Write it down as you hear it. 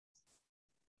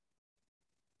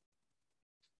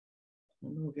I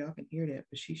don't know if y'all can hear that,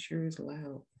 but she sure is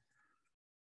loud.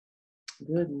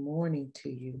 Good morning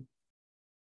to you.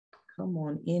 Come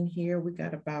on in here. We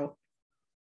got about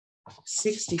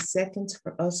 60 seconds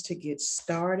for us to get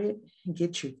started.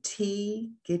 Get your tea,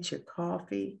 get your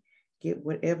coffee, get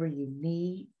whatever you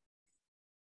need.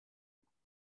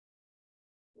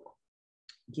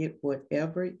 Get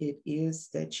whatever it is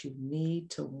that you need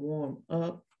to warm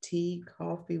up, tea,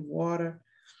 coffee, water.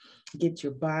 Get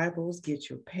your Bibles, get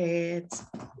your pads.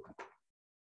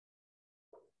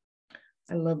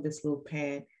 I love this little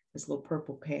pad, this little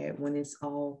purple pad. When it's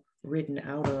all written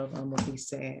out of, I'm gonna be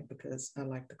sad because I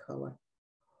like the color.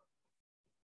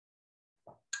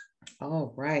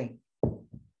 All right.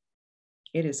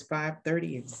 It is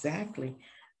 5:30 exactly.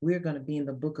 We're going to be in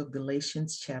the book of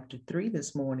Galatians chapter 3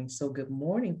 this morning. So good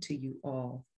morning to you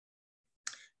all.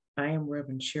 I am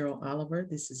Reverend Cheryl Oliver.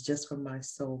 This is Just for My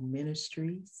Soul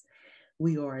Ministries.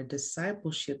 We are a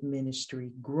discipleship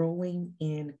ministry growing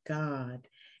in God.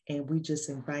 And we just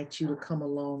invite you to come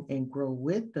along and grow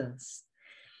with us.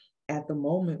 At the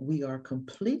moment, we are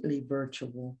completely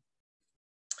virtual.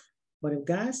 But if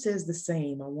God says the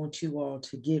same, I want you all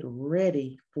to get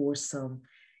ready for some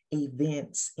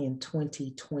events in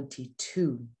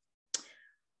 2022.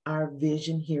 Our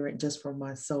vision here at Just for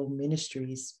My Soul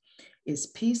Ministries is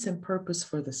peace and purpose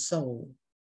for the soul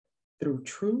through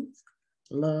truth,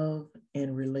 love,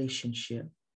 and relationship.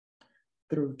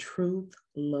 Through truth,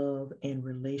 love, and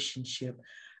relationship.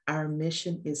 Our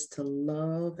mission is to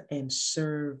love and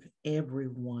serve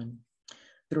everyone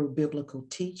through biblical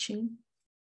teaching,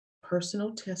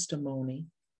 personal testimony,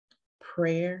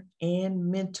 prayer, and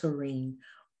mentoring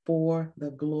for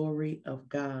the glory of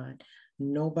God.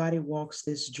 Nobody walks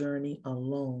this journey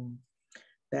alone.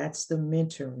 That's the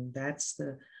mentoring, that's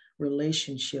the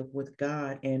relationship with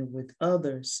God and with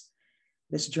others.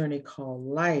 This journey called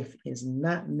life is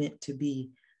not meant to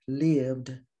be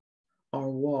lived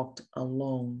or walked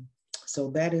alone.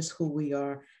 So that is who we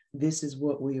are. This is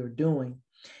what we are doing.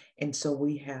 And so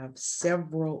we have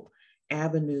several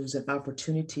avenues and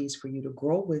opportunities for you to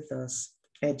grow with us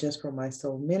at Just for My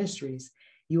Soul Ministries.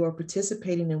 You are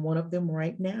participating in one of them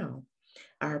right now.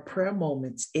 Our prayer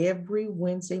moments every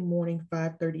Wednesday morning,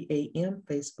 5:30 a.m.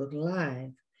 Facebook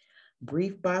Live.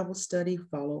 Brief Bible study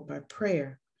followed by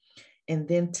prayer. And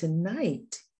then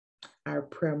tonight, our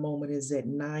prayer moment is at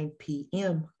 9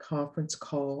 p.m. conference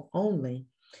call only.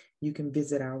 You can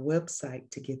visit our website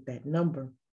to get that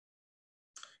number.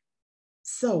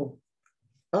 So,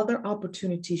 other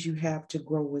opportunities you have to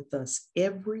grow with us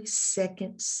every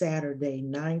second Saturday,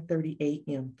 9:30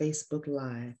 a.m. Facebook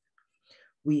Live.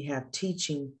 We have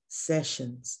teaching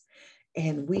sessions,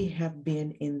 and we have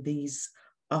been in these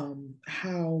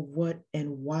how, what,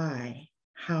 and why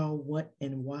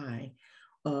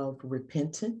of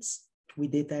repentance. We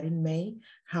did that in May.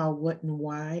 How, what, and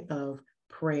why of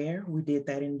prayer. We did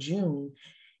that in June.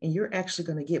 And you're actually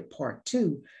going to get part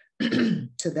 2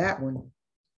 to that one,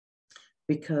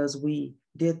 because we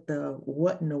did the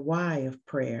what and the why of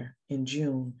prayer in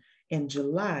June. In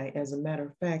July, as a matter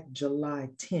of fact, July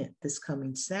 10th, this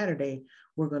coming Saturday,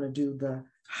 we're going to do the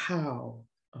how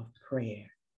of prayer.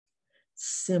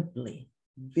 Simply,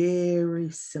 very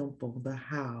simple, the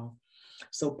how.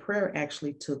 So prayer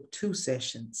actually took 2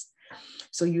 sessions.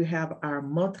 So you have our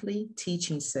monthly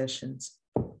teaching sessions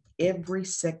every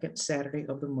second Saturday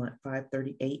of the month,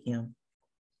 5:30 a.m.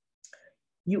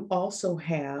 You also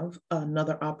have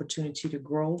another opportunity to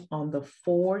grow on the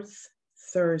 4th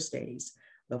Thursdays.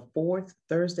 The 4th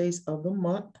Thursdays of the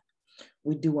month,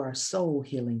 we do our soul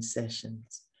healing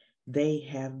sessions. They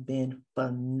have been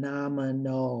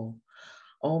phenomenal.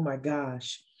 Oh my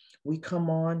gosh. We come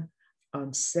on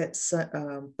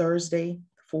Thursday,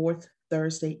 4th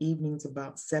Thursday evenings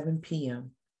about 7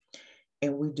 p.m.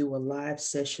 And we do a live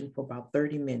session for about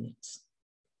 30 minutes.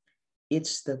 It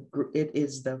is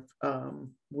the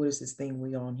what is this thing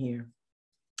we on here?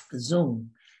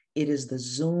 Zoom. It is the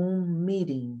Zoom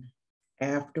meeting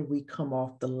after we come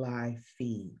off the live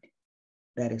feed.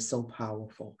 That is so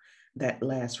powerful. That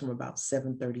lasts from about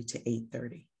 7:30 to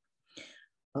 8:30.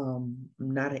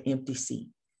 Not an empty seat.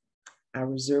 I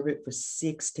reserve it for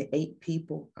 6 to 8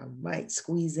 people. I might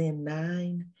squeeze in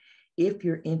 9. If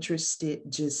you're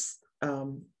interested, just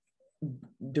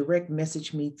direct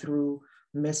message me through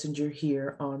Messenger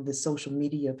here on the social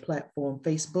media platform,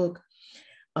 Facebook.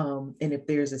 And if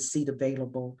there's a seat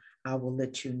available, I will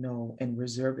let you know and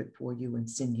reserve it for you and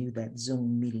send you that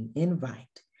Zoom meeting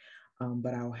invite.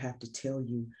 But I'll have to tell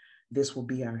you, this will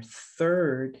be our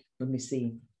 3rd, let me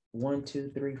see, 1,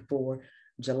 2, 3, 4.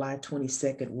 July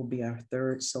 22nd will be our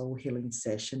 3rd soul healing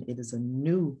session. It is a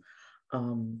new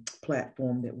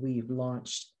platform that we've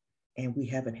launched and we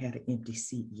haven't had an empty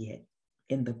seat yet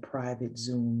in the private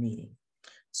Zoom meeting.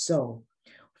 So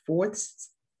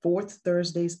fourth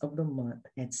Thursdays of the month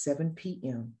at 7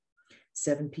 p.m.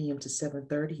 7 p.m. to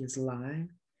 7:30 is live.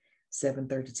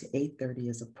 7:30 to 8:30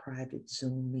 is a private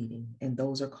Zoom meeting, and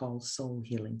those are called soul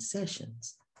healing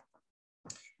sessions.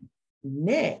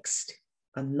 Next,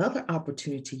 another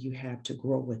opportunity you have to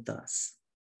grow with us.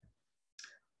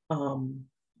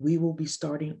 We will be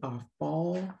starting our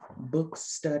fall book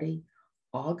study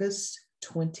August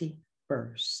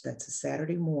 21st. That's a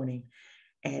Saturday morning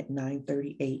at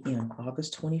 9:30 a.m.,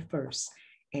 August 21st.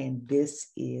 And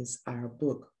this is our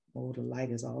book. Oh, the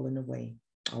light is all in the way.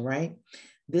 All right.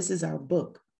 This is our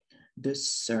book,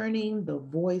 Discerning the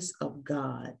Voice of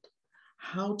God,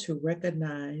 How to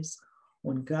Recognize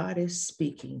When God is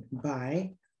Speaking,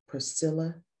 by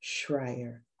Priscilla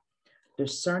Schreier.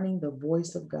 Discerning the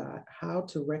Voice of God, How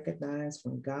to Recognize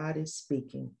When God is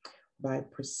Speaking, by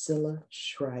Priscilla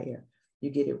Schreier. You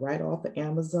get it right off of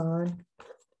Amazon.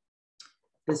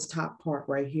 This top part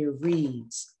right here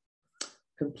reads,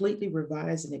 completely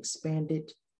revised and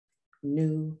expanded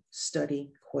new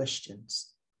study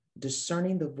questions.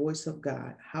 Discerning the Voice of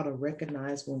God, How to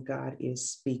Recognize When God is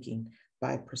Speaking,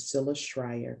 by Priscilla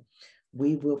Schreier.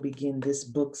 We will begin this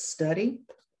book study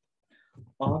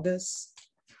August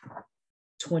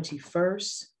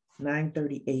 21st,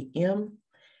 9:30 a.m.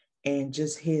 And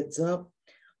just heads up,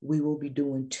 we will be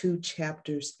doing 2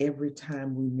 chapters every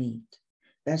time we meet.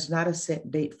 That's not a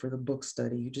set date for the book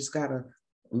study. You just got to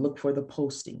look for the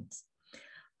postings.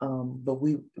 But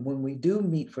when we do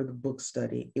meet for the book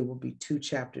study, it will be 2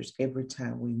 chapters every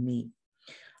time we meet.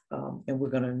 And we're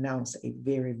going to announce a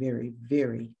very, very,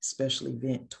 very special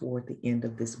event toward the end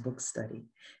of this book study.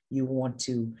 You want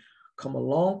to come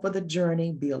along for the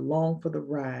journey, be along for the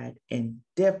ride, and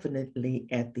definitely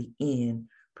at the end,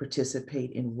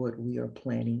 participate in what we are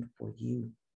planning for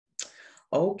you.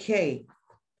 Okay.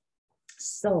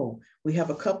 So we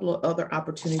have a couple of other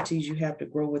opportunities you have to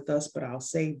grow with us, but I'll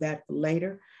save that for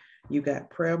later. You got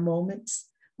prayer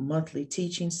moments, monthly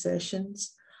teaching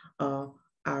sessions, our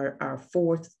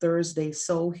 4th Thursday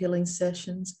soul healing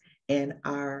sessions, and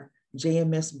our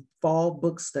JMS fall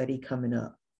book study coming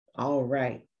up. All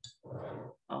right.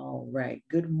 All right.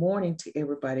 Good morning to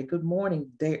everybody. Good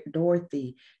morning,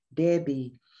 Dorothy,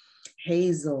 Debbie,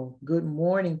 Hazel. Good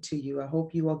morning to you. I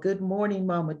hope you all. Good morning,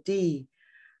 Mama D.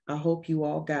 I hope you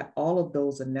all got all of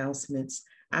those announcements.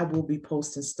 I will be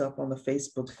posting stuff on the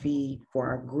Facebook feed for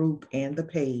our group and the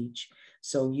page.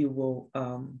 So you will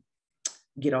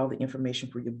get all the information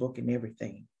for your book and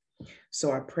everything.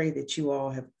 So I pray that you all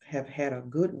have had a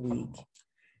good week.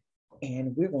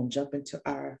 And we're going to jump into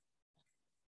our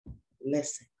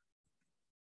lesson.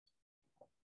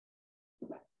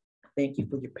 Thank you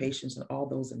for your patience and all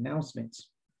those announcements.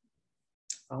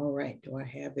 All right. Do I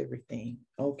have everything?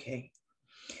 Okay.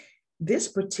 This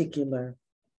particular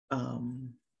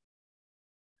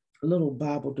little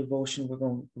Bible devotion we're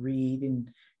going to read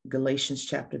in Galatians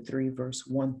chapter 3, verse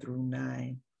 1 through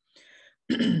 9.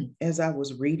 As I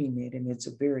was reading it, and it's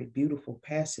a very beautiful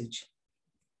passage,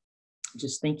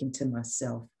 just thinking to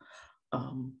myself,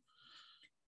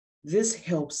 this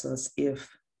helps us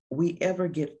if we ever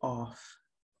get off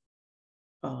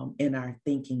in our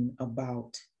thinking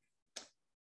about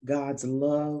God's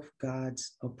love,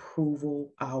 God's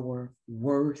approval, our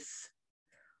worth.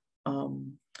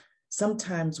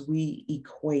 Sometimes we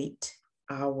equate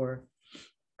our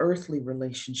earthly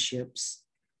relationships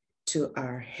to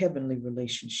our heavenly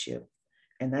relationship,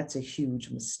 and that's a huge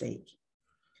mistake.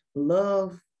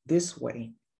 Love this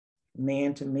way,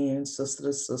 man to man, sister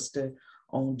to sister,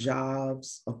 on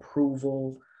jobs,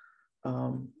 approval.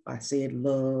 I said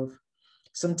love.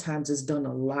 Sometimes it's done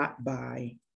a lot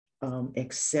by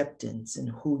acceptance and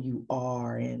who you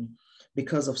are, and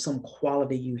because of some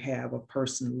quality you have, a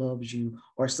person loves you,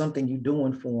 or something you're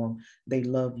doing for them, they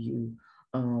love you,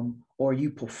 or you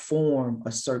perform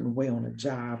a certain way on a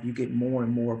job, you get more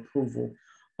and more approval.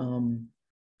 When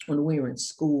we were in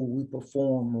school, we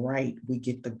perform right, we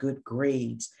get the good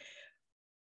grades.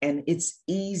 And it's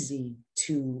easy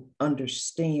to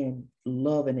understand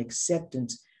love and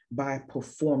acceptance by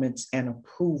performance and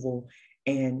approval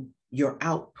and your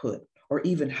output, or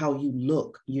even how you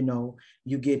look,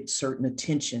 you get certain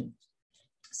attention.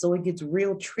 So it gets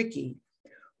real tricky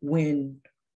when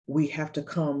we have to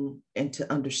come and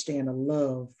to understand a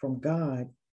love from God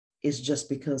is just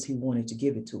because he wanted to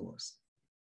give it to us.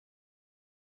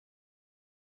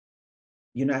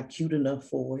 You're not cute enough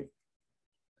for it.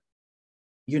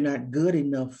 You're not good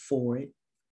enough for it.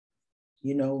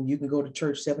 You can go to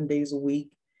church 7 days a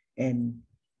week and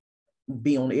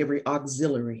be on every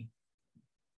auxiliary.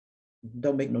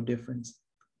 Don't make no difference.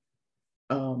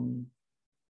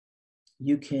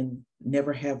 You can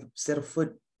never have set a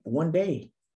foot one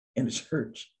day in the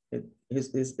church. It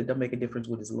don't make a difference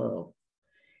with his love.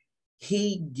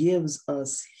 He gives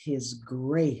us his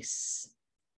grace.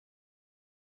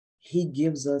 He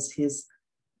gives us his,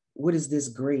 what is this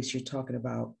grace you're talking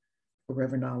about,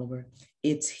 Reverend Oliver?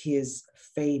 It's his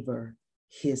favor,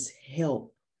 his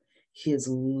help, his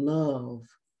love,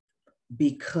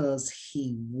 because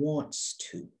he wants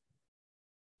to,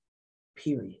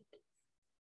 period.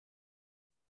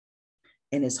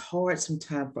 And it's hard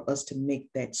sometimes for us to make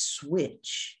that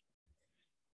switch.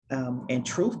 And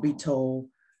truth be told,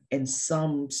 in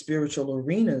some spiritual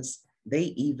arenas, they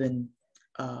even,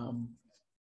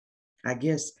 I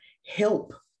guess,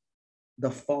 help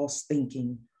the false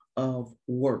thinking of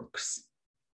works,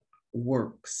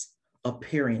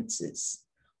 appearances,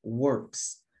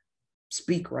 works,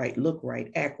 speak right, look right,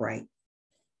 act right,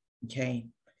 okay?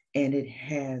 And it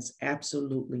has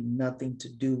absolutely nothing to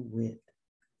do with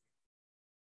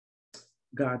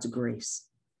God's grace,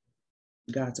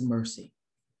 God's mercy.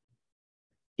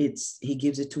 He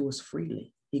gives it to us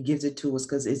freely. He gives it to us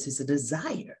because it's his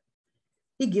desire.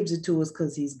 He gives it to us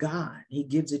because he's God. He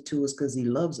gives it to us because he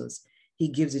loves us. He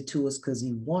gives it to us because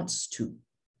he wants to.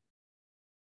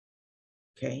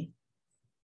 Okay.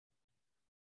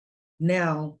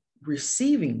 Now,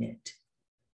 receiving it,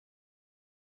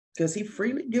 because he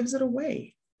freely gives it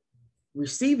away.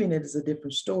 Receiving it is a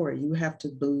different story. You have to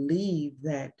believe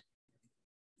that,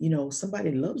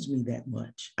 somebody loves me that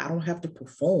much. I don't have to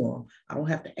perform. I don't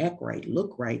have to act right,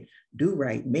 look right, do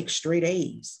right, make straight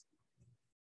A's,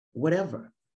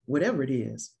 whatever it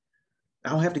is. I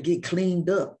don't have to get cleaned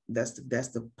up. That's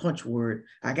the punch word.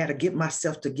 I got to get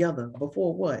myself together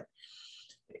before what?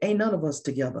 Ain't none of us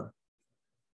together.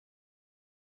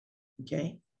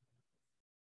 Okay?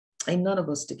 Ain't none of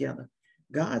us together.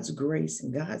 God's grace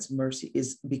and God's mercy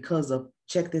is because of,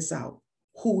 check this out,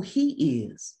 who he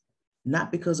is,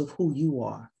 not because of who you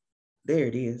are. There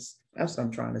it is. That's what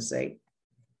I'm trying to say.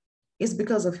 It's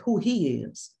because of who he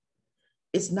is.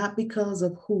 It's not because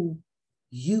of who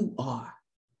you are.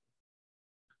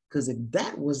 Because if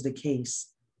that was the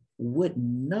case, would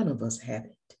none of us have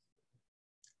it?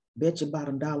 Bet your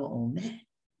bottom dollar on that.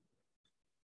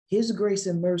 His grace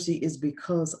and mercy is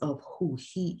because of who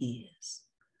he is,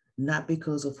 not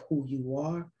because of who you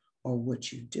are or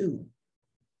what you do.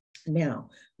 Now,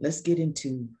 let's get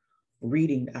into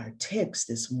reading our text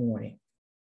this morning.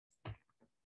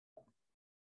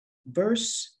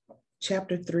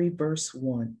 Chapter 3, verse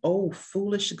 1. Oh,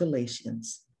 foolish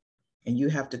Galatians. And you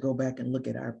have to go back and look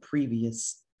at our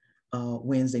previous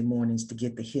Wednesday mornings to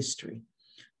get the history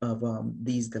of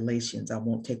these Galatians. I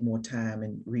won't take more time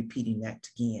in repeating that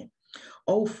again.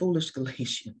 Oh, foolish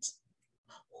Galatians,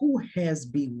 who has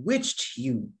bewitched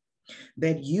you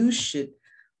that you should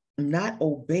not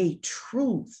obey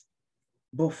truth,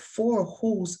 before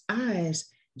whose eyes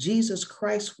Jesus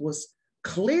Christ was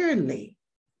clearly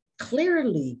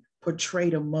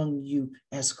portrayed among you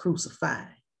as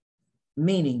crucified?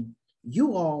 Meaning,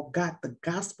 you all got the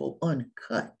gospel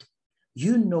uncut.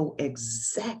 You know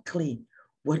exactly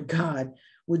what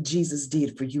Jesus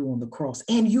did for you on the cross,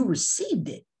 and you received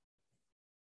it.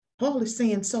 Paul is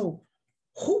saying, so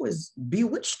who has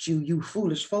bewitched you, you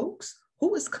foolish folks?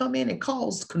 Who has come in and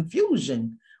caused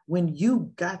confusion when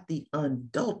you got the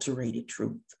unadulterated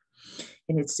truth?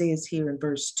 And it says here in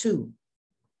verse 2,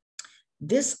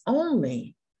 this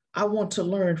only I want to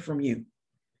learn from you.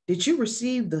 Did you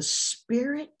receive the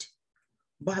Spirit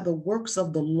by the works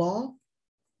of the law?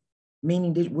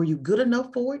 Meaning, were you good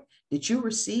enough for it? Did you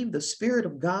receive the Spirit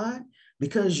of God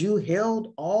because you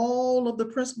held all of the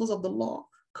principles of the law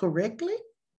correctly?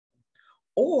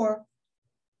 Or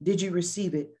did you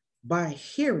receive it by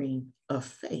hearing of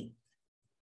faith?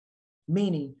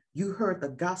 Meaning, you heard the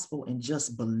gospel and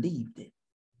just believed it,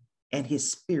 and his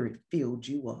Spirit filled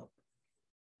you up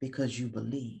because you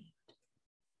believed.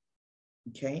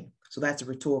 Okay, so that's a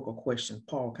rhetorical question.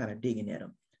 Paul kind of digging at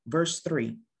him. Verse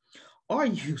 3, are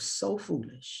you so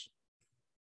foolish?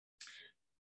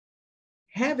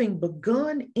 Having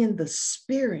begun in the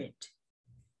Spirit,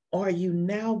 are you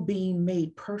now being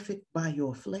made perfect by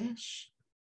your flesh?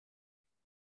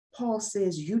 Paul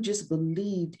says you just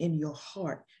believed in your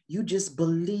heart. You just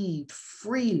believed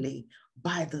freely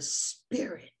by the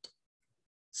Spirit.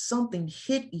 Something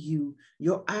hit you.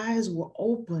 Your eyes were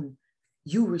open.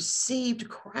 You received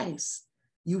Christ.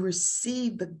 You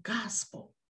received the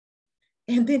gospel.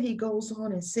 And then he goes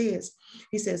on and says,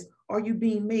 are you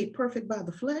being made perfect by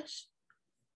the flesh?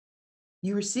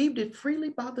 You received it freely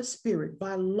by the Spirit,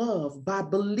 by love, by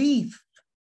belief.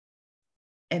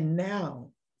 And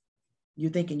now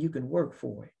you're thinking you can work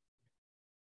for it.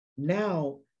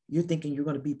 Now you're thinking you're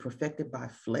going to be perfected by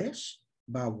flesh,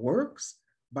 by works,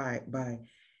 by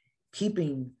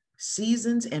keeping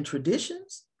seasons and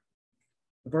traditions.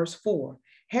 Verse 4,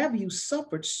 have you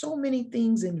suffered so many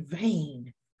things in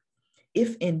vain,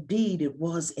 if indeed it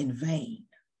was in vain?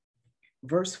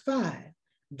 Verse 5,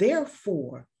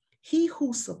 therefore, he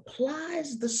who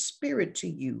supplies the Spirit to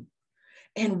you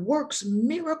and works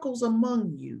miracles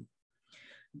among you,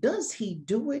 does he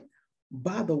do it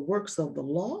by the works of the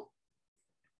law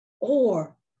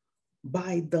or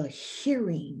by the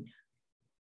hearing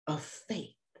of faith?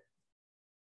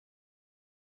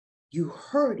 You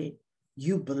heard it,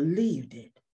 you believed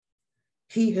it.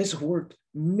 He has worked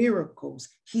miracles.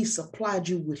 He supplied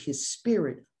you with his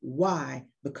Spirit. Why?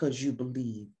 Because you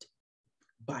believed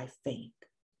by faith.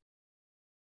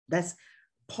 That's,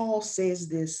 Paul says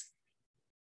this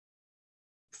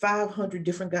 500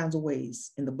 different kinds of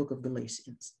ways in the book of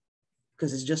Galatians,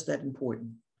 because it's just that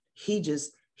important. He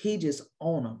just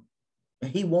on them,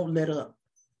 and he won't let up.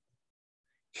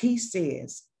 He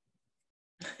says,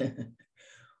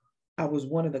 I was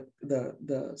one of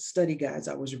the study guides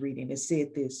I was reading. It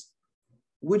said this: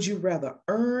 would you rather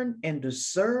earn and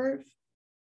deserve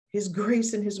his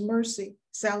grace and his mercy,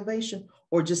 salvation,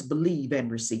 or just believe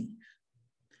and receive?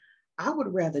 I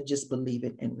would rather just believe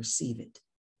it and receive it.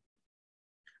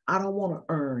 I don't want to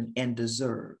earn and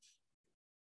deserve.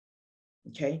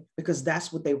 Okay? Because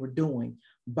that's what they were doing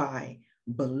by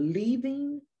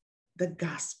believing the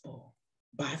gospel,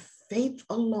 by faith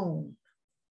alone,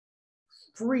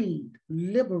 freed,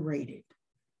 liberated.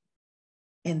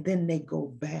 And then they go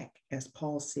back, as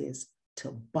Paul says,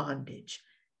 to bondage,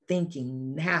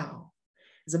 thinking now.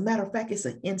 As a matter of fact, it's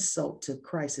an insult to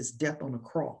Christ's death on the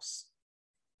cross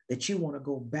that you want to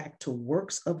go back to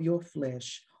works of your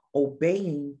flesh,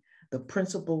 obeying the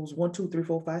principles 1, 2, 3,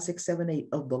 4, 5, 6, 7, 8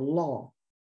 of the law.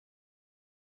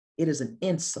 It is an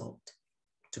insult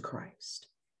to Christ.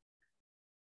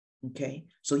 Okay,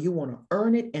 so you want to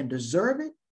earn it and deserve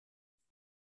it,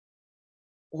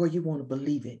 or you want to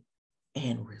believe it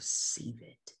and receive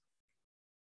it.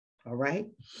 All right,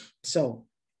 so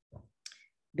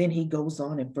then he goes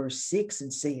on in verse 6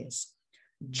 and says,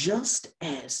 just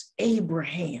as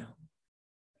Abraham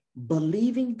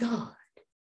believing God,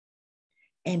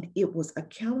 and it was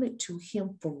accounted to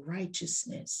him for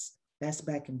righteousness. That's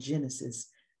back in Genesis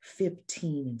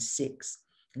 15 and 6.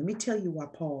 Let me tell you why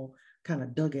Paul kind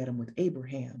of dug at him with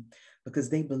Abraham, because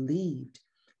they believed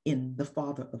in the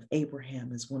father of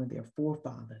Abraham as one of their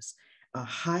forefathers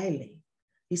highly.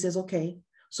 He says, okay,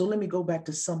 so let me go back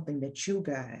to something that you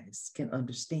guys can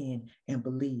understand and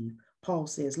believe. Paul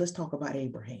says, let's talk about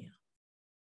Abraham.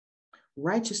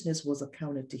 Righteousness was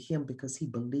accounted to him because he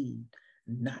believed,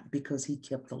 not because he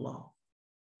kept the law.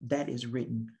 That is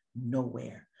written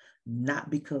nowhere. Not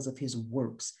because of his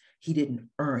works. He didn't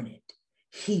earn it.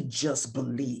 He just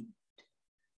believed.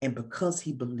 And because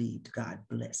he believed, God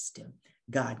blessed him.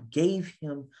 God gave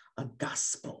him a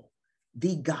gospel,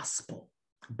 the gospel,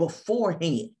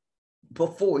 beforehand,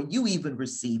 before you even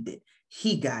received it.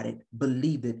 He got it,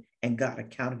 believed it, and God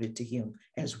accounted it to him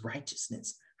as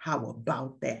righteousness. How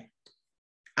about that?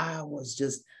 I was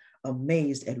just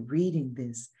amazed at reading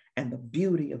this and the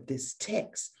beauty of this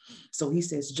text. So he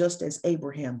says, just as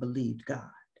Abraham believed God,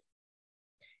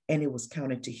 and it was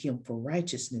counted to him for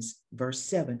righteousness. Verse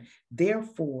 7,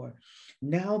 therefore,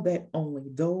 now that only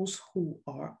those who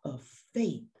are of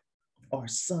faith are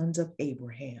sons of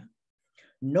Abraham.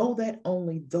 Know that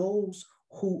only those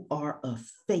who are of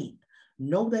faith,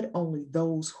 know that only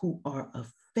those who are of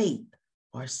faith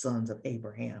are sons of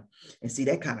Abraham. And see,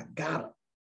 that kind of got him,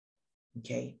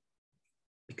 okay?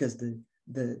 Because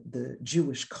the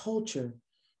Jewish culture,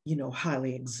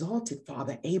 highly exalted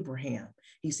Father Abraham.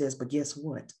 He says, but guess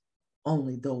what?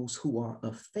 Only those who are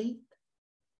of faith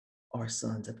are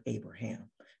sons of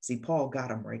Abraham. See, Paul got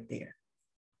him right there.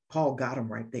 Paul got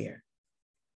him right there.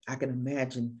 I can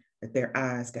imagine that their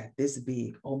eyes got this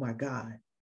big. Oh my God.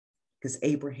 Because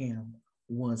Abraham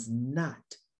was not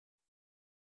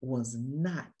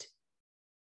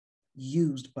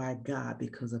used by God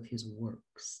because of his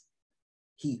works.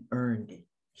 He earned it.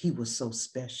 He was so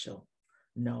special.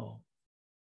 No,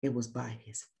 it was by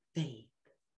his faith.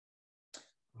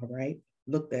 All right,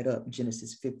 look that up,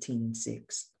 Genesis 15 and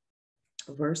 6.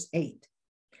 Verse 8,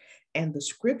 and the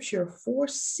scripture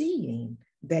foreseeing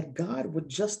that God would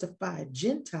justify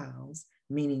Gentiles,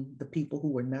 meaning the people who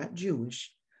were not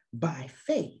Jewish, by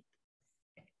faith.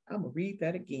 I'm going to read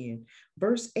that again.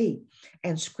 Verse 8,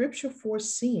 and scripture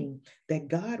foreseeing that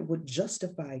God would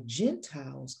justify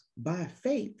Gentiles by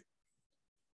faith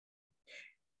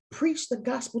preached the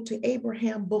gospel to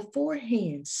Abraham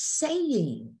beforehand,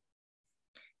 saying,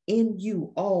 in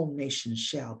you all nations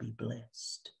shall be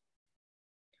blessed.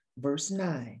 Verse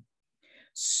 9,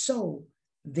 so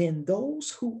then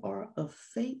those who are of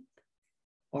faith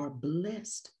are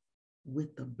blessed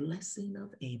with the blessing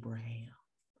of Abraham.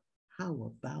 How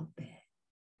about that?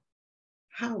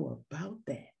 How about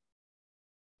that?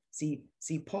 See,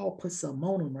 Paul put some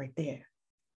on them right there.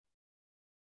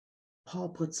 Paul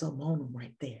put some on them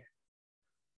right there.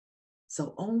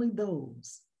 So only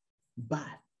those by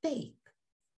faith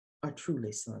are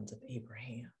truly sons of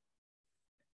Abraham.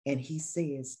 And he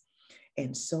says,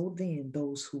 and so then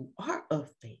those who are of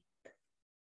faith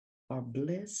are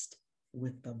blessed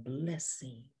with the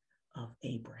blessing of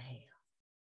Abraham.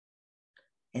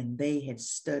 And they had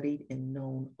studied and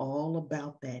known all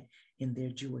about that in their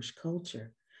Jewish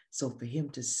culture. So for him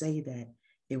to say that,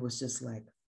 it was just like,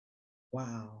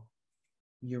 wow,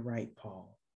 you're right,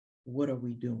 Paul. What are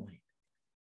we doing?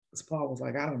 Because Paul was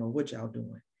like, I don't know what y'all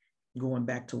doing. Going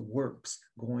back to works,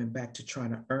 going back to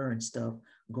trying to earn stuff,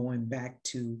 going back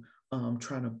to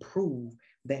trying to prove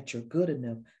that you're good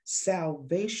enough.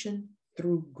 Salvation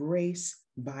through grace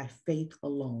by faith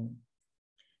alone.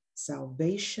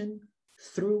 Salvation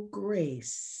through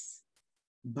grace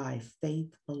by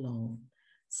faith alone.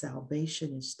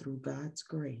 Salvation is through God's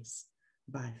grace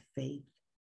by faith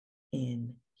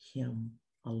in him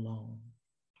alone.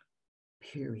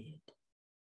 Period.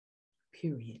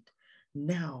 Period.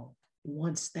 Now,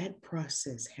 once that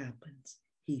process happens,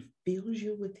 he fills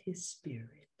you with his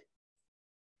spirit.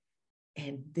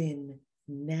 And then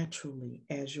naturally,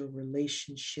 as your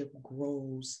relationship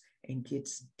grows and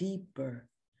gets deeper,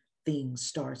 things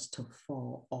starts to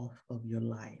fall off of your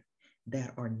life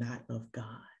that are not of God.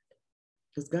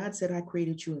 Because God said, I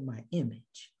created you in my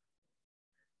image.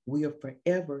 We are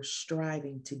forever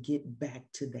striving to get back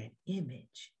to that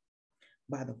image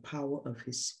by the power of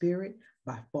his spirit,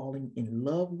 by falling in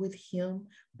love with him,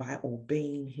 by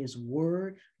obeying his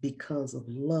word because of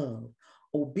love.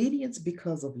 Obedience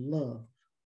because of love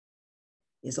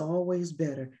is always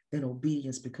better than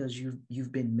obedience because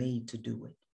you've been made to do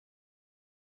it.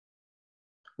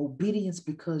 Obedience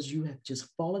because you have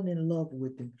just fallen in love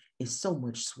with him is so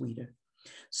much sweeter.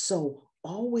 So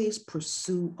always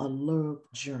pursue a love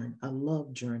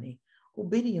journey.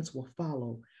 Obedience will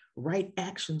follow. Right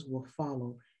actions will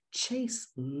follow. Chase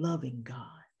loving God.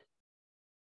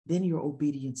 Then your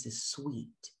obedience is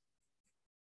sweet.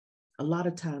 A lot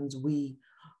of times we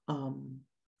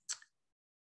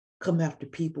come after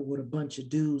people with a bunch of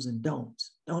do's and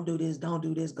don'ts. Don't do this, don't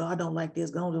do this. God don't like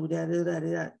this, don't do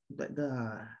that. But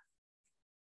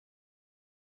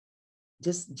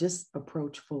just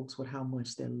approach folks with how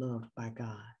much they're loved by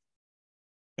God.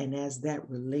 And as that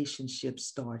relationship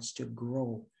starts to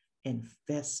grow and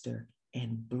fester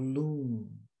and bloom,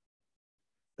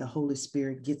 the Holy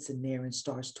Spirit gets in there and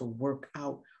starts to work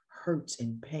out hurts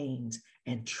and pains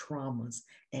and traumas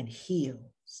and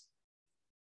heals.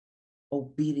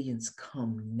 Obedience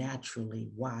comes naturally.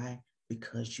 Why?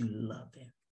 Because you love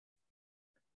him.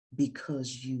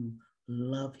 Because you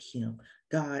love him.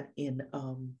 God in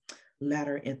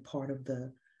latter and part of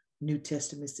the New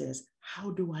Testament says,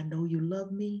 how do I know you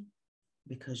love me?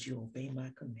 Because you obey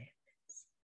my commandments.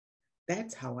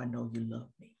 That's how I know you love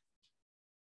me.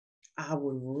 I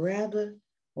would rather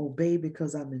obey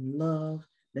because I'm in love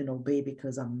than obey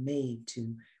because I'm made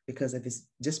to. Because if it's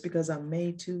just because I'm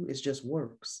made to, it's just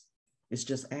works. It's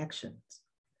just actions.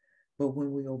 But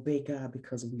when we obey God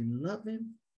because we love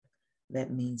him,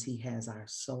 that means he has our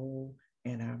soul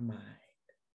and our mind.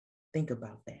 Think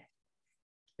about that.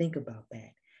 Think about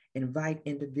that. Invite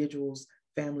individuals,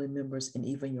 family members, and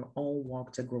even your own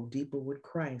walk to grow deeper with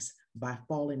Christ by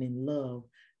falling in love,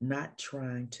 not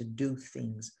trying to do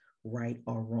things right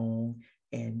or wrong.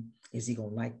 And is he going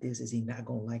to like this? Is he not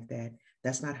going to like that?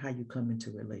 That's not how you come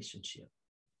into a relationship.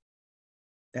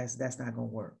 That's not going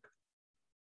to work.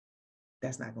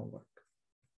 That's not going to work.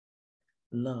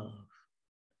 Love.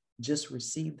 Just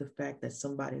receive the fact that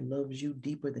somebody loves you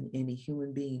deeper than any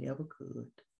human being ever could.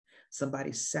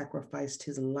 Somebody sacrificed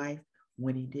his life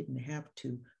when he didn't have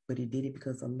to, but he did it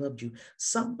because I loved you.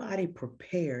 Somebody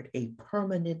prepared a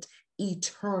permanent,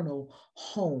 eternal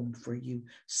home for you.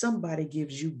 Somebody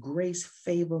gives you grace,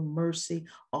 favor, mercy,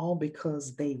 all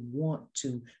because they want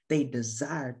to, they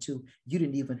desire to. You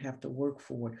didn't even have to work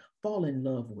for it. Fall in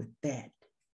love with that.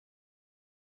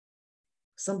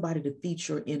 Somebody defeats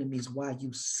your enemies while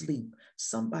you sleep.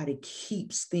 Somebody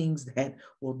keeps things that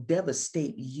will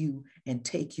devastate you and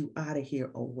take you out of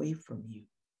here away from you.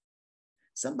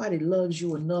 Somebody loves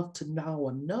you enough to allow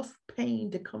enough pain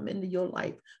to come into your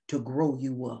life to grow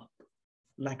you up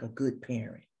like a good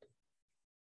parent.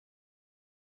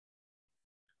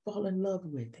 Fall in love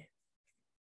with it.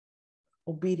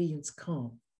 Obedience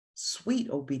comes. Sweet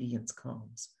obedience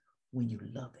comes when you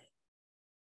love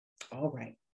it. All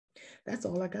right. That's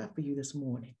all I got for you this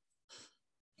morning.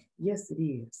 Yes, it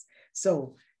is.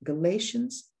 So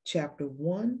Galatians chapter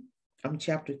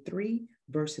 3,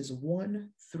 verses 1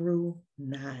 through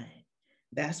 9.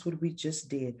 That's what we just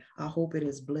did. I hope it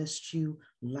has blessed you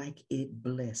like it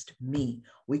blessed me.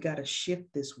 We got to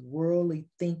shift this worldly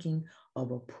thinking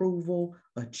of approval,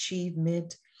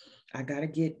 achievement. I got to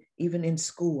get, even in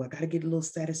school, I got to get a little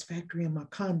satisfactory in my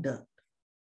conduct.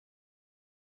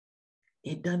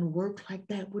 It doesn't work like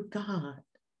that with God.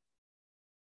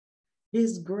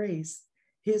 His grace,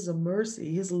 his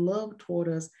mercy, his love toward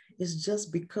us is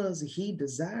just because he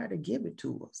desired to give it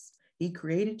to us. He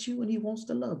created you and he wants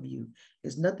to love you.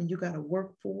 There's nothing you got to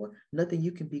work for, nothing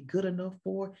you can be good enough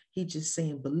for. He's just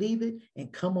saying, believe it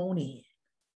and come on in.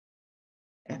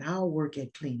 And I'll work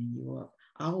at cleaning you up.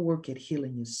 I'll work at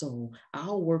healing your soul.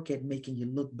 I'll work at making you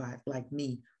look like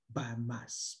me by my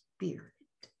spirit.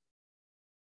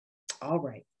 All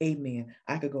right. Amen.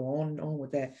 I could go on and on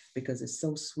with that because it's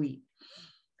so sweet.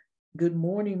 Good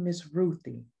morning, Miss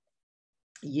Ruthie.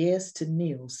 Yes to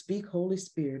Neil. Speak, Holy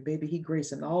Spirit, baby. He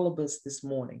gracing all of us this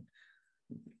morning.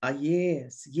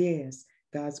 Yes.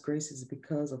 God's grace is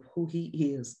because of who he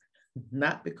is,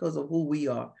 not because of who we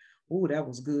are. Oh, that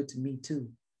was good to me too.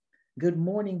 Good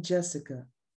morning, Jessica.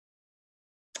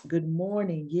 Good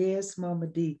morning. Yes, Mama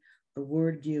D. The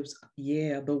world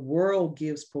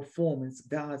gives performance.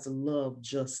 God's love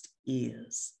just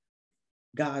is.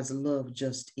 God's love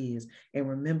just is. And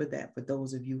remember that for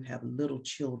those of you who have little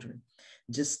children,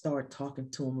 just start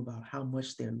talking to them about how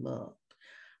much they're loved,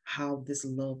 how this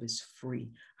love is free,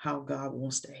 how God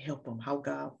wants to help them, how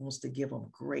God wants to give them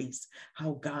grace,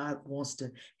 how God wants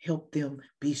to help them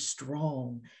be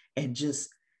strong. And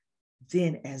just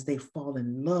then as they fall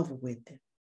in love with it,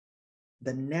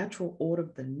 the natural order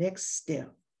of the next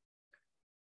step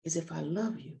is, if I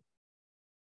love you,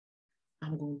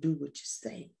 I'm going to do what you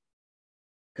say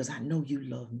because I know you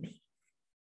love me.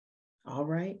 All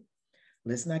right?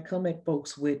 Let's not come at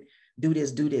folks with do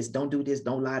this, don't do this,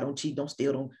 don't lie, don't cheat, don't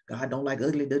steal, don't, God don't like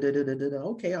ugly, da, da, da, da, da.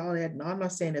 Okay, all that. No, I'm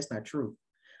not saying that's not true.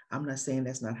 I'm not saying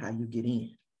that's not how you get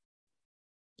in.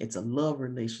 It's a love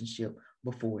relationship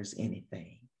before it's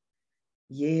anything.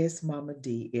 Yes, Mama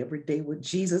D, every day with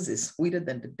Jesus is sweeter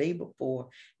than the day before.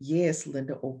 Yes,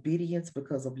 Linda, obedience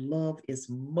because of love is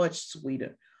much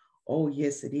sweeter. Oh,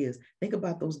 yes, it is. Think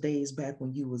about those days back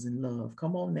when you was in love.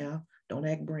 Come on now. Don't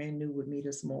act brand new with me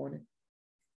this morning.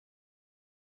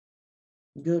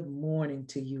 Good morning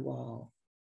to you all.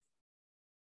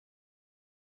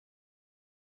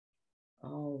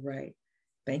 All right.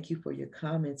 Thank you for your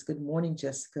comments. Good morning,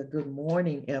 Jessica. Good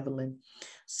morning, Evelyn.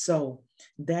 So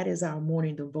that is our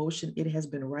morning devotion. It has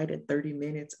been right at 30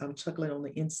 minutes. I'm chuckling on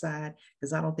the inside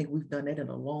because I don't think we've done that in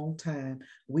a long time.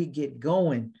 We get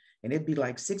going and it'd be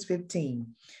like 6:15.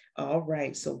 All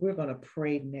right. So we're going to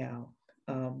pray now.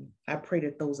 I pray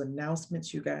that those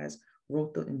announcements, you guys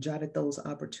wrote and jotted those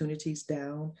opportunities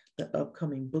down, the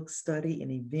upcoming book study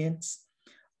and events.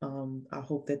 I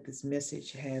hope that this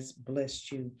message has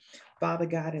blessed you. Father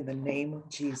God, in the name of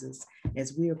Jesus,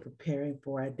 as we are preparing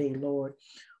for our day, Lord,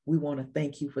 we want to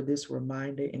thank you for this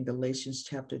reminder in Galatians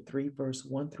chapter 3, verse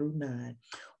 1 through 9.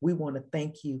 We want to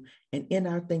thank you. And in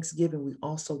our thanksgiving, we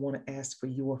also want to ask for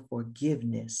your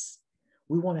forgiveness.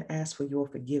 We want to ask for your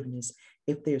forgiveness.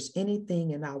 If there's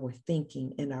anything in our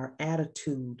thinking, in our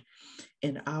attitude,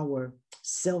 in our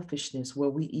selfishness, where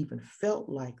we even felt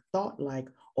like, thought like,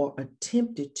 or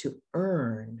attempted to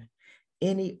earn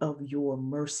any of your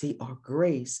mercy or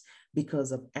grace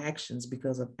because of actions,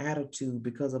 because of attitude,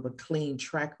 because of a clean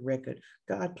track record,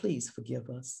 God, please forgive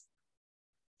us.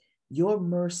 Your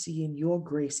mercy and your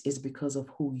grace is because of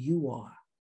who you are,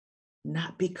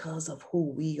 not because of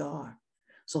who we are.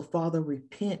 So, Father,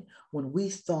 repent when we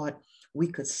thought we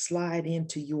could slide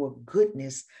into your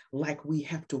goodness like we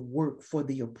have to work for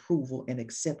the approval and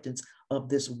acceptance of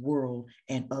this world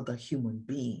and other human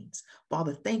beings.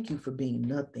 Father, thank you for being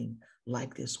nothing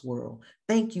like this world.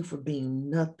 Thank you for being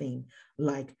nothing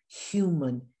like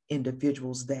human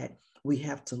individuals that we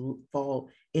have to fall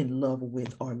in love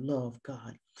with or love,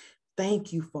 God.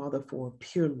 Thank you, Father, for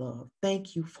pure love.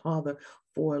 Thank you, Father,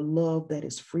 for a love that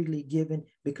is freely given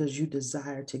because you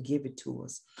desire to give it to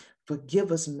us.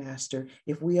 Forgive us, Master,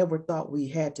 if we ever thought we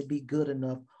had to be good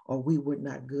enough or we were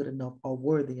not good enough or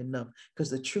worthy enough, because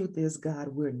the truth is, God,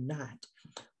 we're not.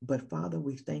 But Father,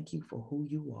 we thank you for who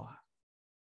you are.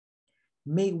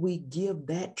 May we give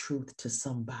that truth to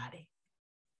somebody.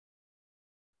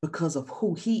 Because of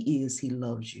who he is, he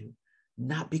loves you,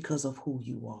 not because of who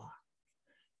you are.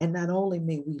 And not only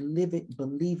may we live it,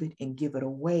 believe it, and give it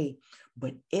away,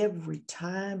 but every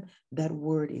time that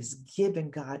word is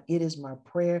given, God, it is my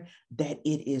prayer that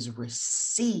it is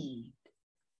received,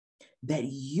 that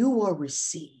you are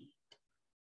received,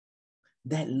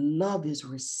 that love is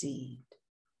received.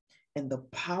 And the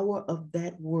power of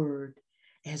that word,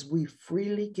 as we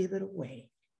freely give it away,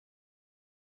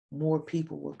 more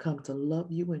people will come to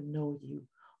love you and know you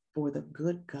for the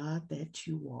good God that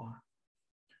you are.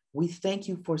 We thank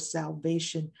you for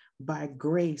salvation by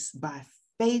grace, by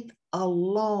faith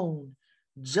alone,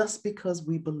 just because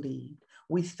we believed.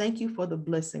 We thank you for the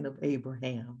blessing of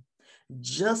Abraham.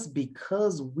 Just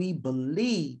because we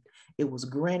believed, it was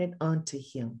granted unto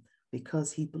him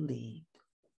because he believed.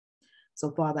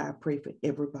 So, Father, I pray for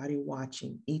everybody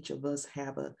watching. Each of us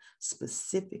have a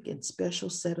specific and special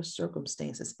set of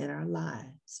circumstances in our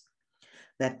lives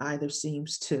that either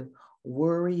seems to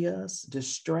worry us,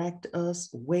 distract us,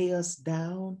 weigh us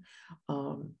down,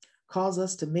 cause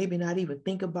us to maybe not even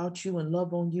think about you and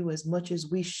love on you as much as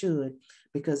we should,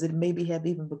 because it maybe have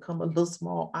even become a little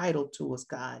small idol to us,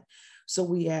 God. So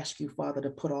we ask you, Father,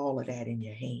 to put all of that in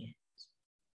your hands.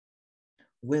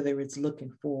 Whether it's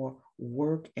looking for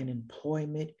work and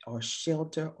employment or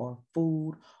shelter or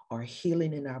food or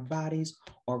healing in our bodies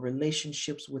or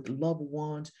relationships with loved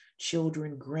ones,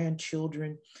 children,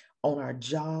 grandchildren, on our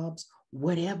jobs,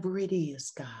 whatever it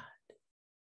is, God,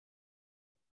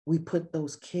 we put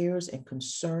those cares and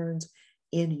concerns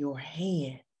in your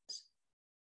hands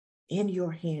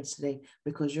today,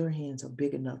 because your hands are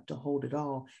big enough to hold it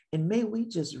all. And may we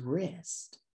just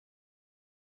rest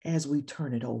as we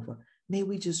turn it over. May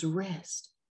we just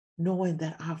rest knowing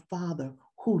that our Father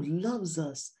who loves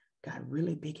us got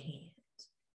really big hands.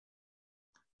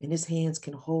 And his hands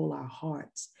can hold our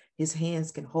hearts. His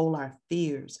hands can hold our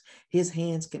fears. His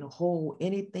hands can hold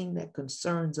anything that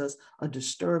concerns us or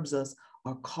disturbs us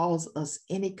or cause us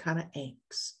any kind of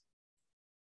angst.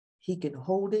 He can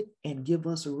hold it and give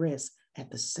us rest at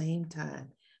the same time.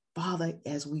 Father,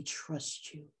 as we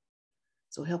trust you.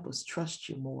 So help us trust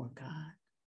you more, God.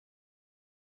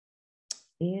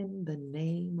 In the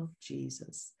name of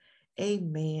Jesus.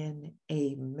 Amen,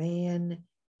 amen,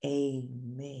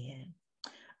 amen.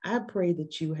 I pray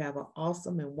that you have an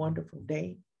awesome and wonderful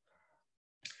day.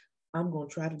 I'm going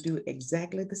to try to do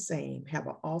exactly the same. Have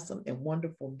an awesome and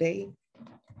wonderful day.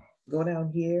 Go down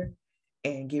here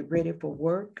and get ready for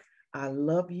work. I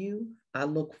love you. I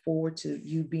look forward to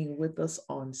you being with us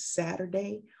on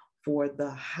Saturday for the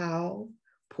How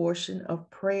portion of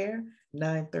prayer,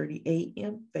 9:30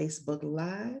 a.m. Facebook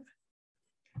Live.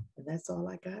 And that's all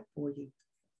I got for you.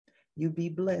 You be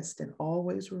blessed, and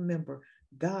always remember,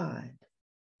 God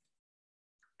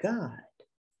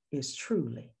is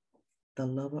truly the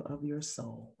lover of your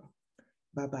soul.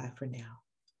 Bye-bye for now.